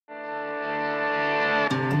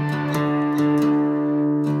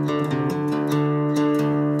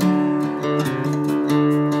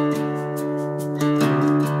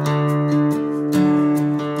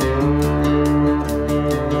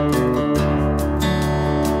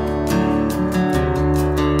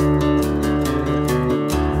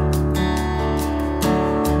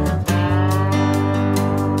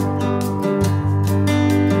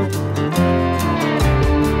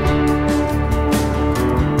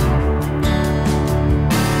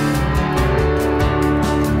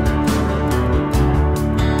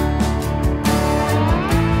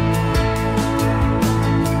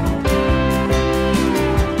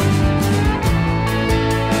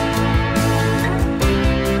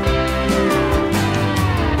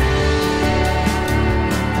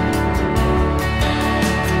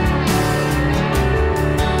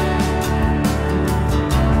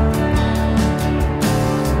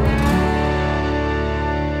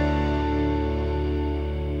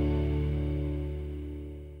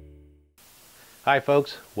Hi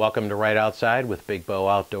folks, welcome to Right Outside with Big Bow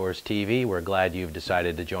Outdoors TV. We're glad you've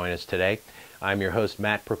decided to join us today. I'm your host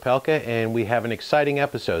Matt Prepelka, and we have an exciting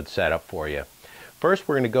episode set up for you. First,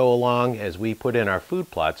 we're going to go along as we put in our food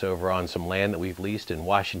plots over on some land that we've leased in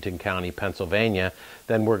Washington County, Pennsylvania.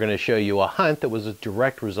 Then we're going to show you a hunt that was a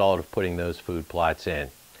direct result of putting those food plots in.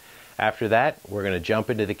 After that, we're going to jump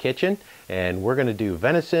into the kitchen and we're going to do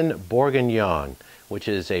Venison Bourguignon, which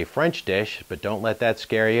is a French dish, but don't let that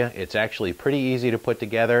scare you. It's actually pretty easy to put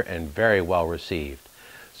together and very well received.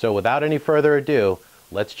 So without any further ado,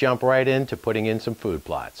 let's jump right into putting in some food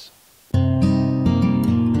plots.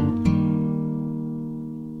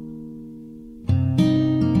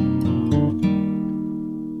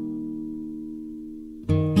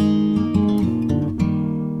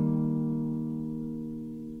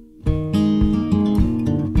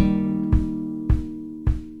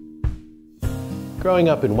 Growing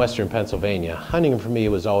up in western Pennsylvania, hunting for me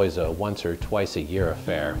was always a once or twice a year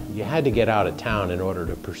affair. You had to get out of town in order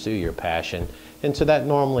to pursue your passion, and so that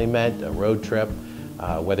normally meant a road trip,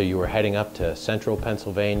 whether you were heading up to central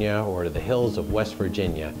Pennsylvania or to the hills of West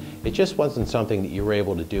Virginia. It just wasn't something that you were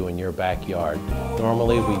able to do in your backyard.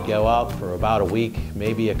 Normally we'd go out for about a week,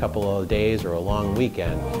 maybe a couple of days or a long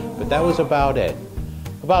weekend, but that was about it.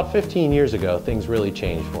 About 15 years ago, things really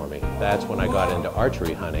changed for me. That's when I got into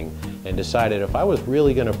archery hunting and decided if I was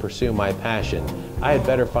really going to pursue my passion, I had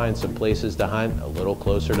better find some places to hunt a little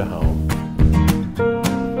closer to home.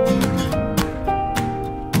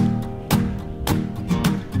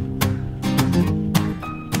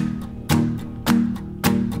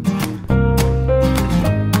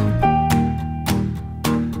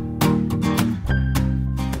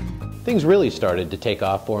 Things really started to take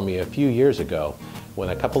off for me a few years ago when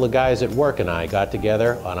a couple of guys at work and I got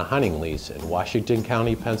together on a hunting lease in Washington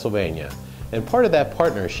County, Pennsylvania. And part of that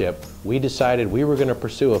partnership, we decided we were going to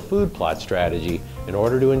pursue a food plot strategy in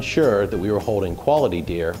order to ensure that we were holding quality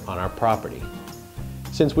deer on our property.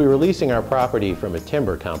 Since we were leasing our property from a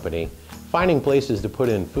timber company, finding places to put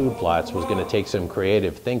in food plots was going to take some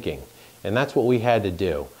creative thinking. And that's what we had to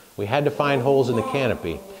do. We had to find holes in the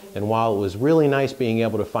canopy. And while it was really nice being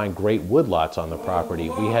able to find great woodlots on the property,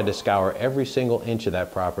 we had to scour every single inch of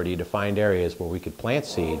that property to find areas where we could plant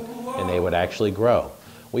seed and they would actually grow.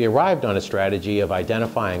 We arrived on a strategy of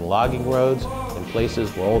identifying logging roads and places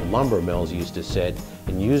where old lumber mills used to sit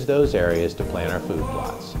and use those areas to plant our food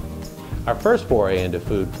plots. Our first foray into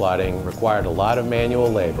food plotting required a lot of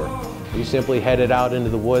manual labor. We simply headed out into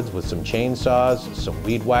the woods with some chainsaws, some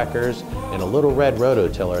weed whackers, and a little red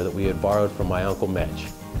rototiller that we had borrowed from my Uncle Mitch.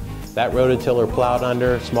 That rototiller plowed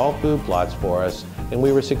under small food plots for us, and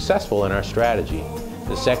we were successful in our strategy.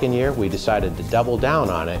 The second year, we decided to double down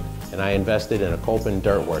on it, and I invested in a Copen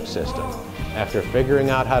dirtwork system. After figuring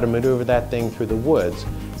out how to maneuver that thing through the woods,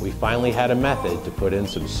 we finally had a method to put in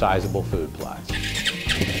some sizable food plots.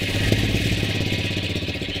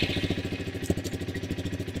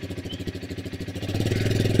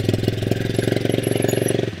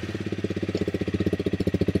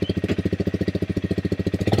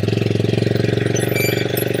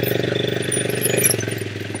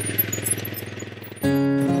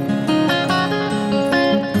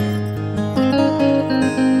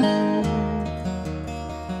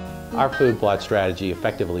 Our food plot strategy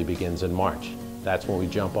effectively begins in March. That's when we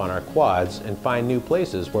jump on our quads and find new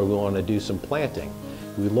places where we want to do some planting.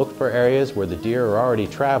 We look for areas where the deer are already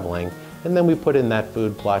traveling, and then we put in that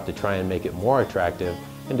food plot to try and make it more attractive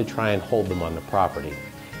and to try and hold them on the property.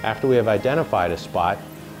 After we have identified a spot,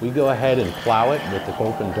 we go ahead and plow it with the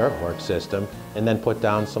Copen dirtwork system and then put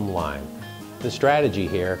down some lime. The strategy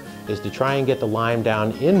here is to try and get the lime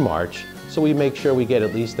down in March, so we make sure we get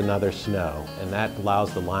at least another snow, and that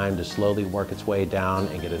allows the lime to slowly work its way down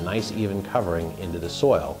and get a nice even covering into the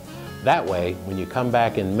soil. That way, when you come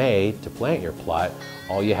back in May to plant your plot,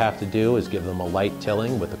 all you have to do is give them a light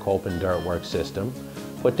tilling with the Copen dirtwork system,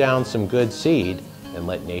 put down some good seed, and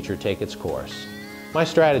let nature take its course. My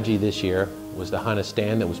strategy this year was to hunt a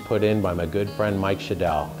stand that was put in by my good friend Mike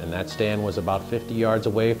Shadell, and that stand was about 50 yards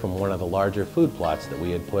away from one of the larger food plots that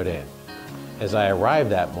we had put in. As I arrived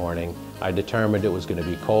that morning, I determined it was going to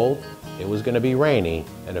be cold, it was going to be rainy,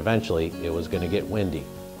 and eventually it was going to get windy.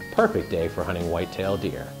 Perfect day for hunting whitetail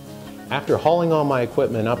deer. After hauling all my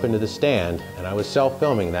equipment up into the stand, and I was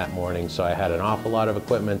self-filming that morning so I had an awful lot of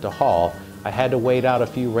equipment to haul, I had to wait out a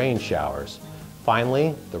few rain showers.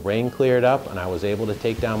 Finally, the rain cleared up and I was able to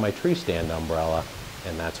take down my tree stand umbrella,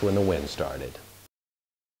 and that's when the wind started.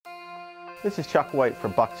 This is Chuck White for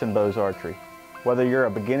Maxson Bows Archery. Whether you're a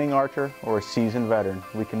beginning archer or a seasoned veteran,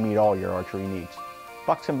 we can meet all your archery needs.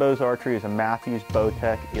 Maxson Bows Archery is a Matthews,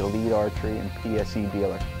 Bowtech, Elite Archery, and PSE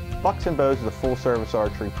dealer. Maxson Bows is a full-service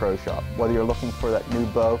archery pro shop. Whether you're looking for that new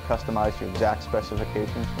bow customized to your exact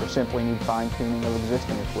specifications or simply need fine-tuning of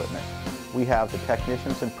existing equipment, we have the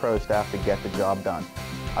technicians and pro staff to get the job done.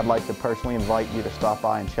 I'd like to personally invite you to stop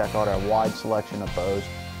by and check out our wide selection of bows.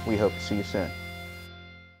 We hope to see you soon.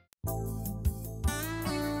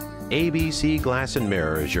 ABC Glass and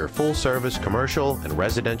Mirror is your full-service commercial and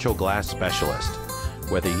residential glass specialist.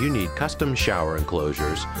 Whether you need custom shower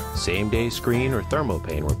enclosures, same-day screen or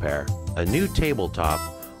thermopane repair, a new tabletop,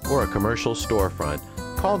 or a commercial storefront,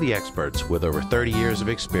 call the experts with over 30 years of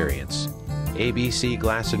experience. ABC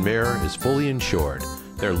Glass and Mirror is fully insured.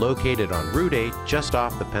 They're located on Route 8 just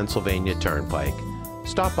off the Pennsylvania Turnpike.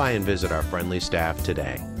 Stop by and visit our friendly staff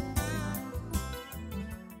today.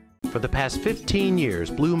 For the past 15 years,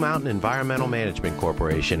 Blue Mountain Environmental Management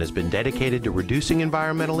Corporation has been dedicated to reducing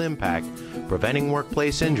environmental impact, preventing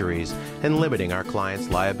workplace injuries, and limiting our clients'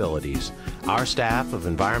 liabilities. Our staff of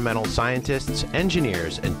environmental scientists,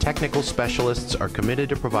 engineers, and technical specialists are committed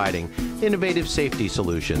to providing innovative safety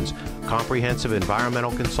solutions, comprehensive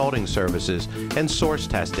environmental consulting services, and source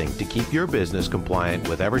testing to keep your business compliant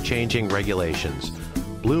with ever-changing regulations.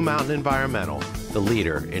 Blue Mountain Environmental, the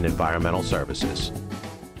leader in environmental services.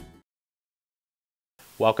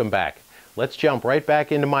 Welcome back. Let's jump right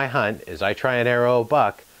back into my hunt as I try and arrow a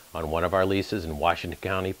buck on one of our leases in Washington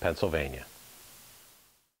County, Pennsylvania.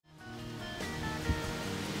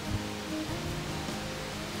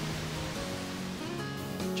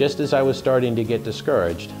 Just as I was starting to get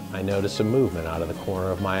discouraged, I noticed some movement out of the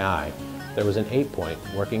corner of my eye. There was an 8-point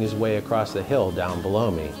working his way across the hill down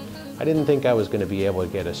below me. I didn't think I was going to be able to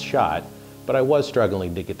get a shot, but I was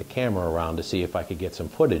struggling to get the camera around to see if I could get some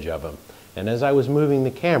footage of him. And as I was moving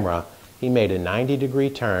the camera, he made a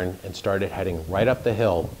 90-degree turn and started heading right up the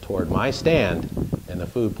hill toward my stand and the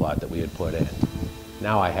food plot that we had put in.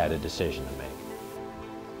 Now I had a decision to make.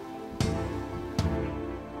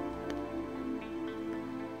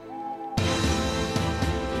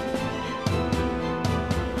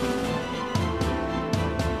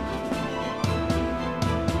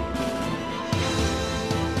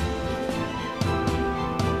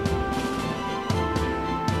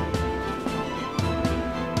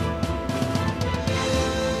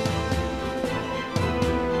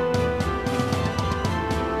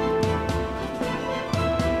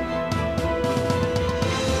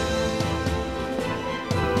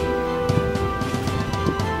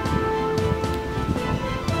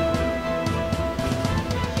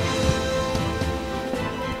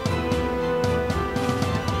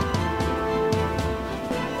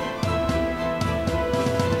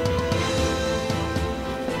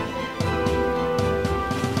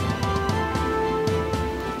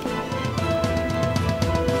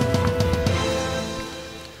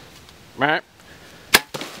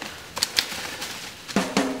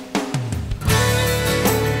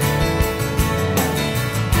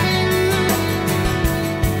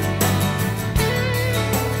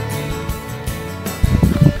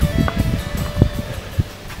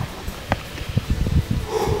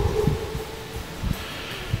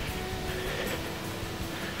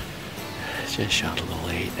 Just shot a little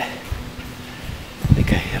late. I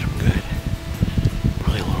think I hit him good.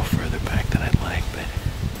 Probably a little further back than I'd like, but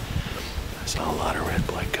I saw a lot of red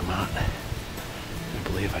blood come out. I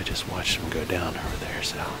believe I just watched him go down over there,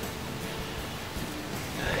 so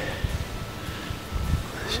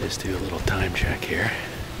let's just do a little time check here.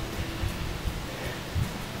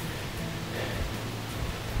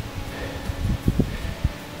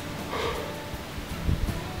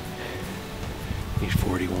 He's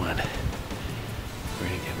 41. We're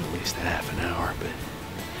gonna give him at least a half an hour, but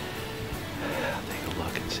I'll take a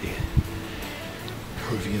look and see it.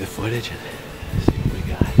 Review the footage and see what we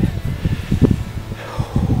got.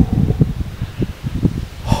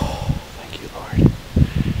 Oh, thank you, Lord.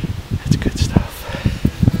 That's good stuff.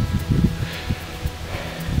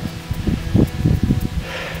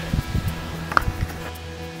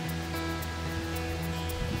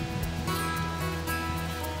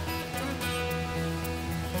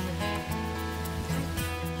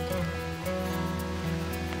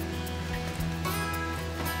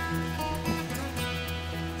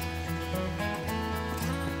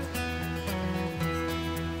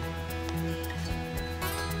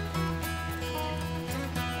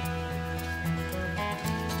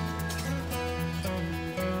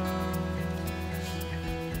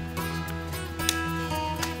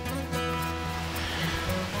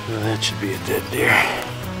 Well, that should be a dead deer.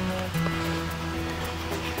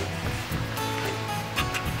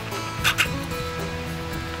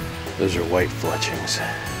 Those are white fletchings.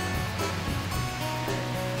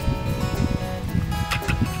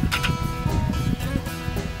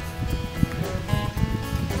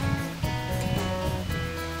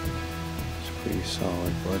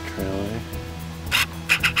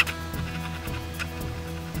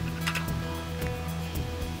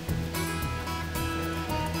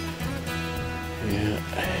 Yeah.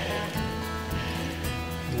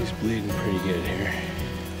 He's bleeding pretty good here.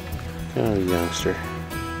 Kind of a youngster,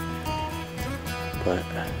 but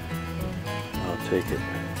I'll take it.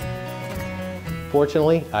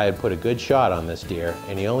 Fortunately, I had put a good shot on this deer,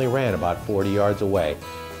 and he only ran about 40 yards away.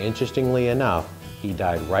 Interestingly enough, he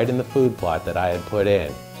died right in the food plot that I had put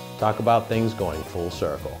in. Talk about things going full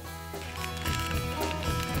circle.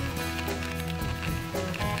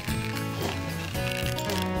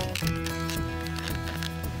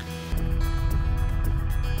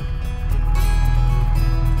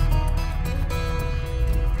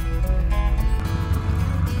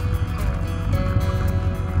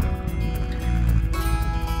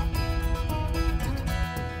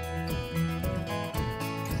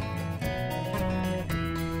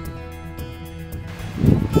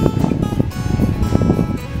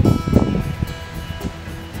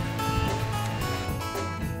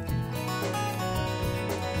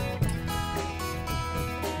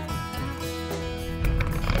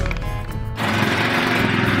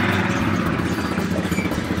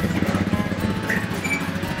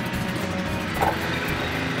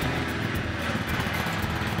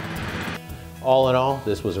 All in all,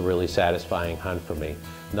 this was a really satisfying hunt for me.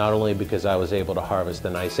 Not only because I was able to harvest a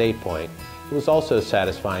nice 8-point, it was also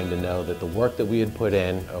satisfying to know that the work that we had put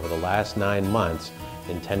in over the last 9 months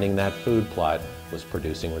in tending that food plot was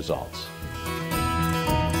producing results.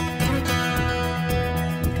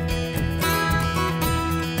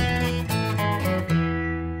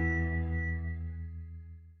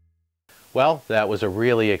 Well, that was a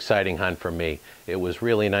really exciting hunt for me. It was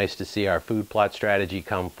really nice to see our food plot strategy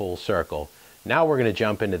come full circle. Now we're going to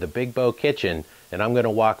jump into the Big Bow kitchen, and I'm going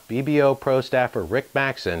to walk BBO Pro Staffer Rick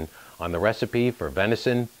Maxson on the recipe for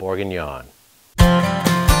Venison Bourguignon.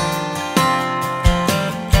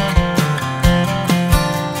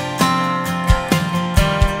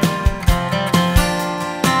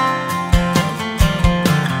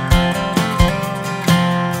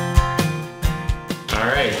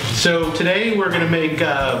 Alright, so today we're going to make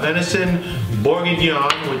Venison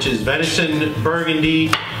Bourguignon, which is venison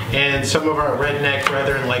burgundy, and some of our redneck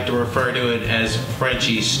brethren like to refer to it as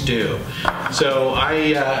Frenchy stew. So I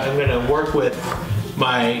am going to work with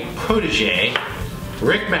my protege,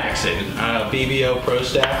 Rick Maxson, BBO Pro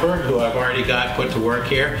Staffer, who I've already got put to work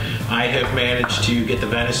here. I have managed to get the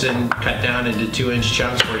venison cut down into 2-inch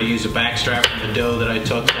chunks for to use a backstrap from the doe that I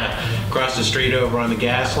took across the street over on the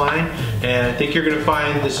gas line. And I think you're going to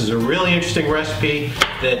find this is a really interesting recipe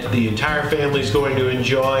that the entire family is going to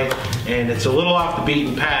enjoy. And it's a little off the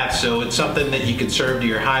beaten path, so it's something that you can serve to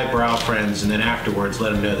your highbrow friends and then afterwards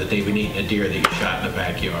let them know that they've been eating a deer that you shot in the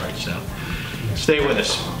backyard. So stay with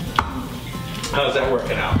us. How's that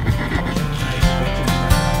working out?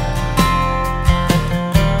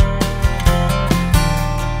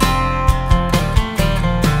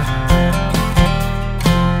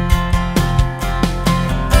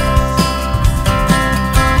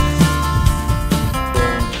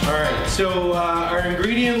 Alright, so our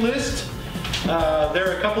ingredient list, there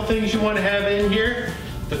are a couple things you want to have in here.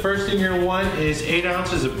 The first thing you're going to want is 8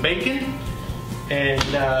 ounces of bacon, and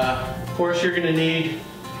of course you're going to need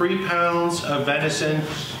 3 pounds of venison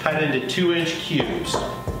cut into 2-inch cubes.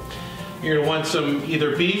 You're going to want some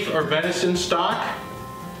either beef or venison stock,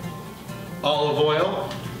 olive oil,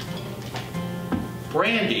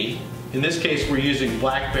 brandy. In this case we're using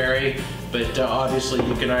blackberry, but obviously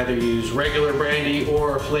you can either use regular brandy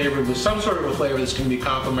or flavored with some sort of a flavor that's going to be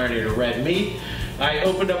complementary to red meat. I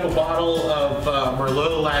opened up a bottle of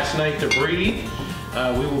Merlot last night to breathe.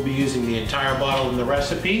 We will be using the entire bottle in the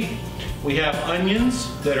recipe. We have onions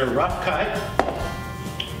that are rough cut,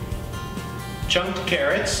 chunked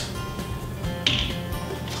carrots,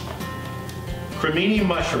 cremini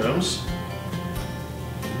mushrooms.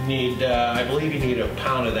 I believe you need a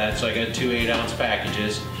pound of that, so I got 2 8-ounce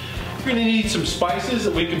packages. We're going to need some spices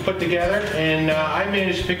that we can put together, and I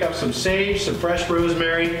managed to pick up some sage, some fresh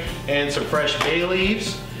rosemary, and some fresh bay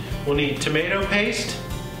leaves. We'll need tomato paste,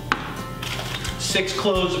 6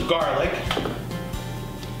 cloves of garlic,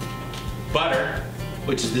 butter,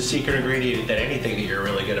 which is the secret ingredient that anything that you're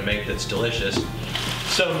really going to make that's delicious.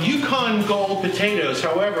 Some Yukon Gold potatoes.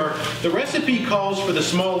 However, the recipe calls for the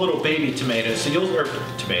small little baby tomatoes. So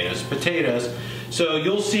potatoes. So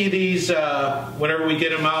you'll see these whenever we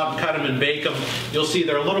get them out and cut them and bake them. You'll see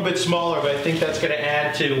they're a little bit smaller, but I think that's going to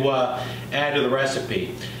add to the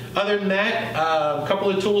recipe. Other than that, a couple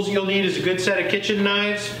of tools you'll need is a good set of kitchen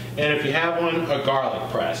knives, and if you have one, a garlic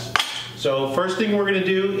press. So first thing we're going to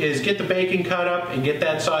do is get the bacon cut up and get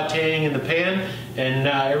that sauteing in the pan, and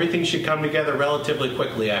everything should come together relatively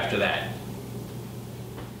quickly after that.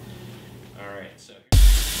 Alright, so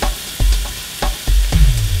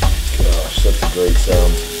such a great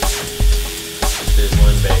sound. This is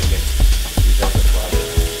one bacon. He's on the fire.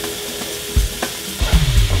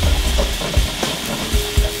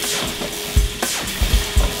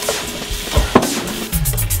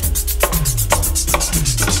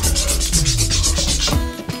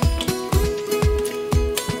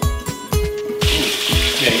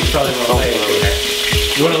 Yeah, you probably want to lay it in there.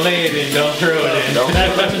 You want to lay it in, don't throw it in.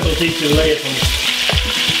 That weapon will teach you to lay it from.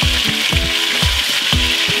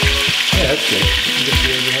 Yeah, that's good. You get the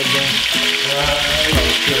head down.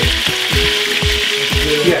 That's good.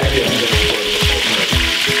 Yeah, yeah.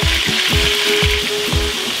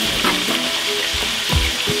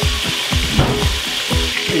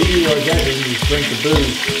 You are exactly when you drink the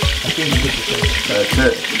booze. I think you get the thing. That's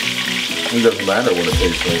it. It doesn't matter what it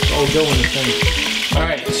tastes like. Oh, go in the thing. All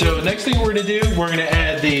right, so the next thing we're gonna do, we're gonna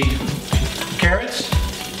add the carrots,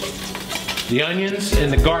 the onions,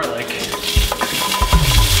 and the garlic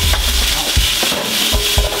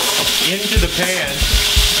into the pan.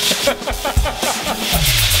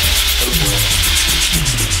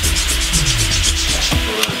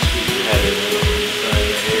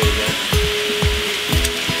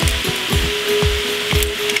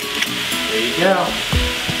 There you go.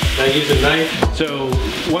 Now use a knife. So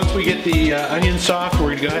once we get the onions soft,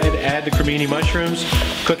 we're gonna go ahead and add the cremini mushrooms,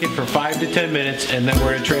 cook it for 5 to 10 minutes, and then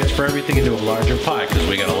we're gonna transfer everything into a larger pot because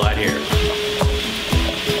we got a lot here.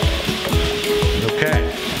 Okay.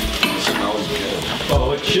 It smells good.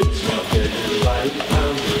 Oh, it should smell good.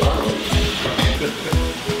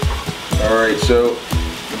 Alright, so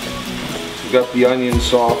we got the onions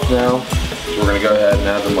soft now, so we're gonna go ahead and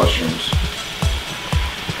add the mushrooms.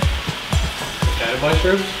 Add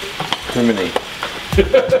mushrooms? Criminy.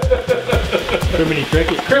 Criminy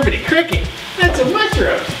cricket. Criminy cricket! That's a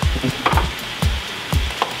mushroom!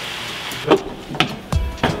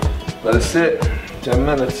 Let it sit. 10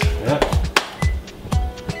 minutes. Yep.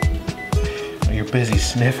 You're busy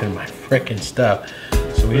sniffing my frickin' stuff.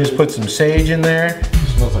 So we just put some sage in there. It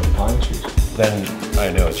smells like pine trees. Then I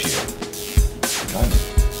know it's you. Kind of.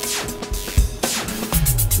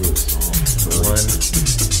 Really strong. One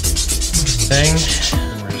thing.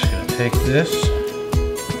 And we're just gonna take this,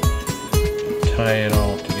 tie it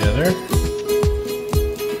all together.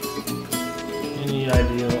 Any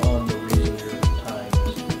idea on the reason you're tying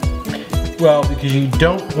this? Well, because you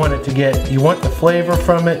don't want it to get, you want the flavor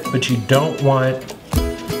from it, but you don't want,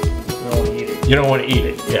 you don't want to eat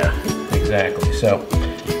it. Yeah, exactly. So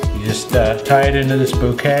you just tie it into this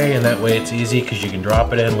bouquet, and that way it's easy because you can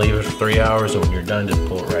drop it in, leave it for 3 hours, and when you're done, just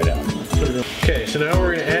pull it right out. Okay, so now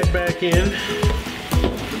we're going to add back in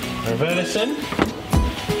our venison.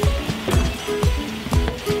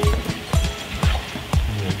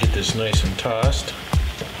 I'm going to get this nice and tossed.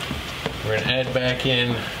 We're going to add back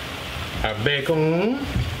in our bacon.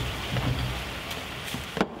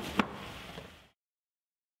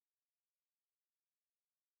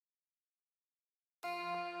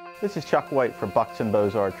 This is Chuck White for Bucks and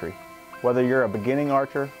Bows Archery. Whether you're a beginning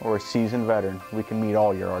archer or a seasoned veteran, we can meet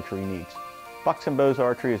all your archery needs. Bucks and Bows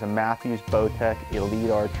Archery is a Matthews, Bowtech,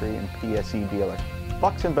 Elite Archery, and PSE dealer.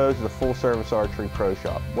 Bucks and Bows is a full-service archery pro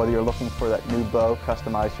shop. Whether you're looking for that new bow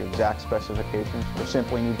customized to your exact specifications or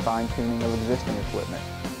simply need fine-tuning of existing equipment,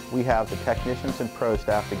 we have the technicians and pro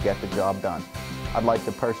staff to get the job done. I'd like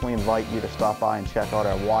to personally invite you to stop by and check out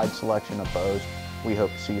our wide selection of bows. We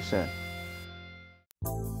hope to see you soon.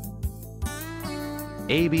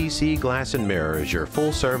 ABC Glass and Mirror is your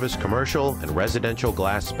full-service commercial and residential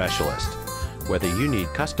glass specialist. Whether you need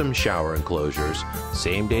custom shower enclosures,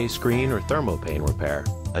 same-day screen or thermopane repair,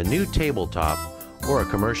 a new tabletop, or a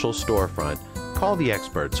commercial storefront, call the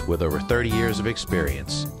experts with over 30 years of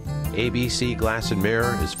experience. ABC Glass and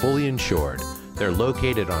Mirror is fully insured. They're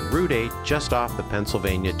located on Route 8 just off the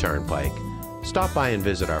Pennsylvania Turnpike. Stop by and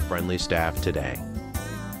visit our friendly staff today.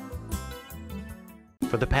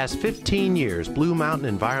 For the past 15 years, Blue Mountain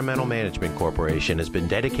Environmental Management Corporation has been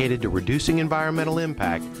dedicated to reducing environmental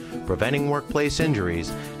impact, preventing workplace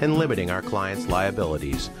injuries, and limiting our clients'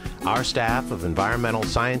 liabilities. Our staff of environmental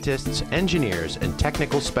scientists, engineers, and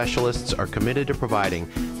technical specialists are committed to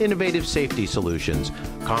providing innovative safety solutions,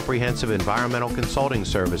 comprehensive environmental consulting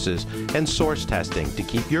services, and source testing to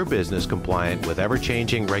keep your business compliant with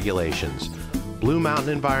ever-changing regulations. Blue Mountain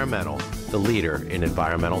Environmental, the leader in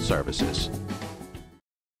environmental services.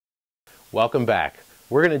 Welcome back.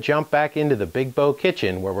 We're going to jump back into the Big Bow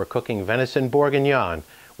kitchen where we're cooking venison bourguignon.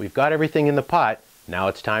 We've got everything in the pot. Now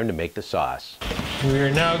it's time to make the sauce. We are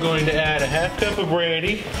now going to add a half cup of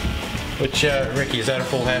brandy, which, Ricky, is that a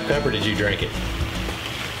full half cup or did you drink it?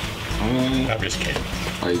 I'm just kidding.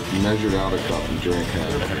 I measured out a cup and drank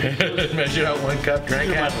half. Measured out 1 cup,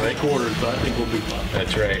 drank half of it. Quarters, but I think we'll be fine.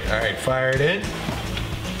 That's right. All right, fire it in.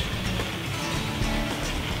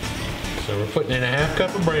 So we're putting in a ½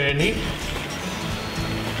 cup of brandy.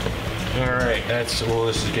 All right, well,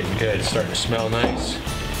 this is getting good. It's starting to smell nice.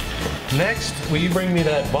 Next, will you bring me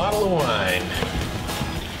that bottle of wine?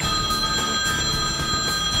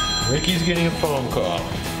 Ricky's getting a phone call.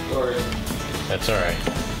 Sorry. That's all right.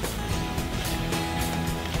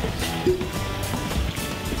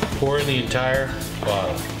 Pour in the entire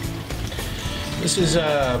bottle. This is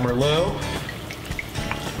Merlot.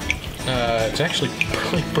 It's actually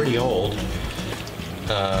pretty old.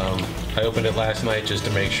 I opened it last night just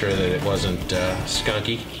to make sure that it wasn't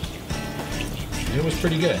skunky. It was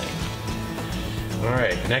pretty good. All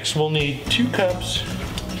right, next we'll need 2 cups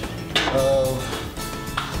of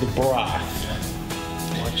the broth.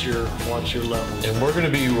 Watch your levels. And we're going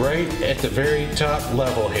to be right at the very top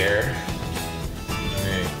level here. All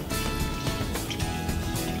right.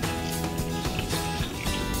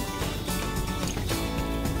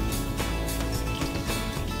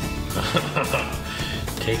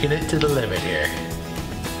 Taking it to the limit here.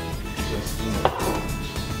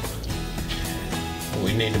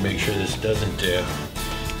 We need to make sure this doesn't do.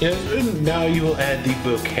 Yeah, now you will add the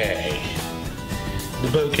bouquet. The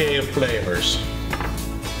bouquet of flavors.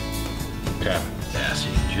 Okay. Yeah, so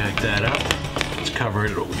you jack that up. Let's cover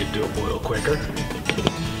it, we can do a boil quicker.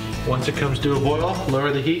 Once it comes to a boil,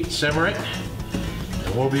 lower the heat, simmer it,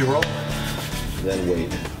 and we'll be rolling. Then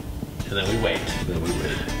wait. And then we wait. Then we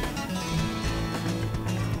wait.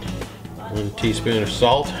 1 teaspoon of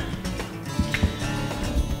salt.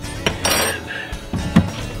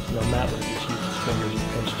 No, Matt would just use his fingers and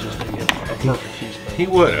pinch just to get a perfect teaspoon. He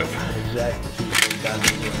would have. Exact teaspoon down to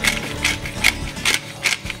the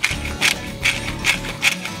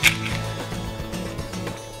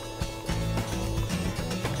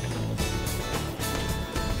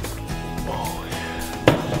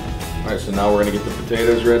Alright, so now we're going to get the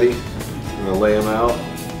potatoes ready. We're going to lay them out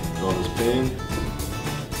on this pan.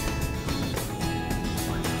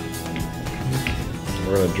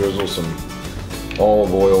 We're going to drizzle some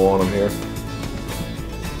olive oil on them here.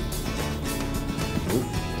 Oop,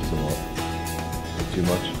 that's a lot. Too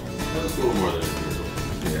much? That's a little more than a drizzle.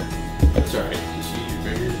 Yeah. That's alright. Just use your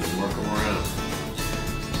fingers and work them around.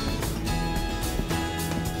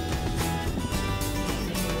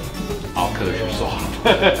 I'll kosher salt.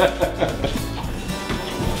 Alright.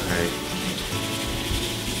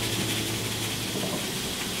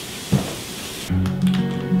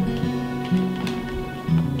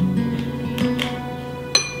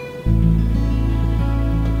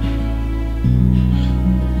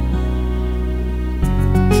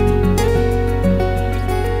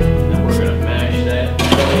 Then we're going to mash that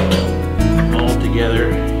all together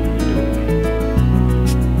into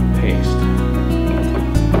a paste.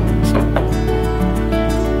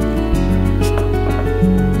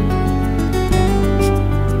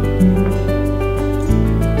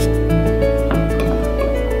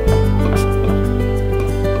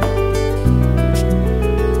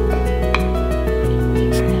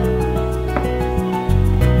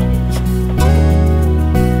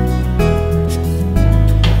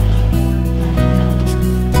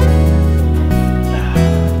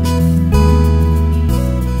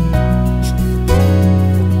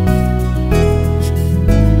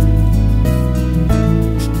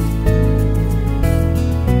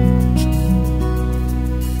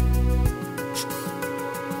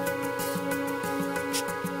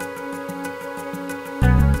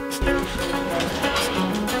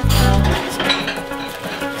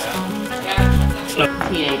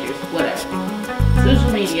 Teenagers, whatever.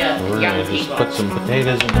 Social media, We're young going to just people. put some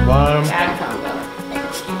potatoes in the bottom. Bad combo.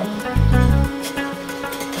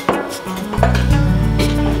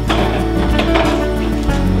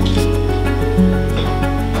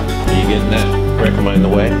 Are you getting that? Recommend the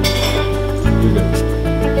way? You're good.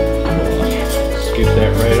 Scoop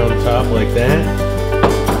that right on top like that.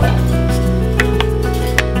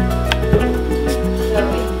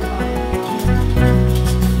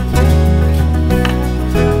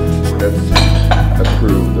 That's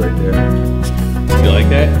approved right there. You like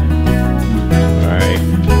that? Alright.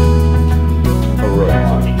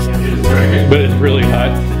 Alright. But it's really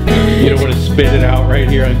hot. You don't want to spit it out right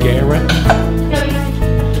here on camera.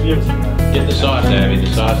 Get the sauce, Abby. The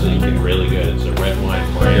sauce is really good. It's a red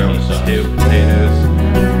wine brandy sauce. 2 potatoes.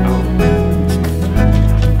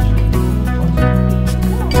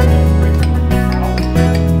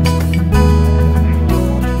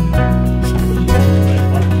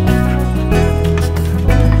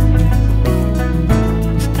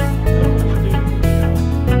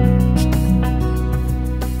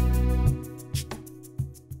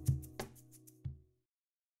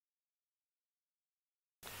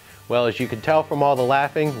 Well, as you can tell from all the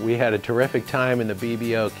laughing, we had a terrific time in the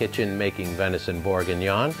BBO kitchen making venison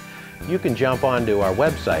bourguignon. You can jump onto our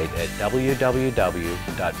website at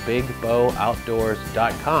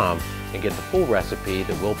www.bigbowoutdoors.com and get the full recipe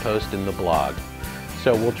that we'll post in the blog.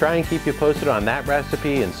 So we'll try and keep you posted on that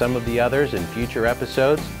recipe and some of the others in future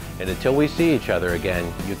episodes. And until we see each other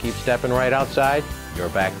again, you keep stepping right outside your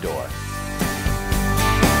back door.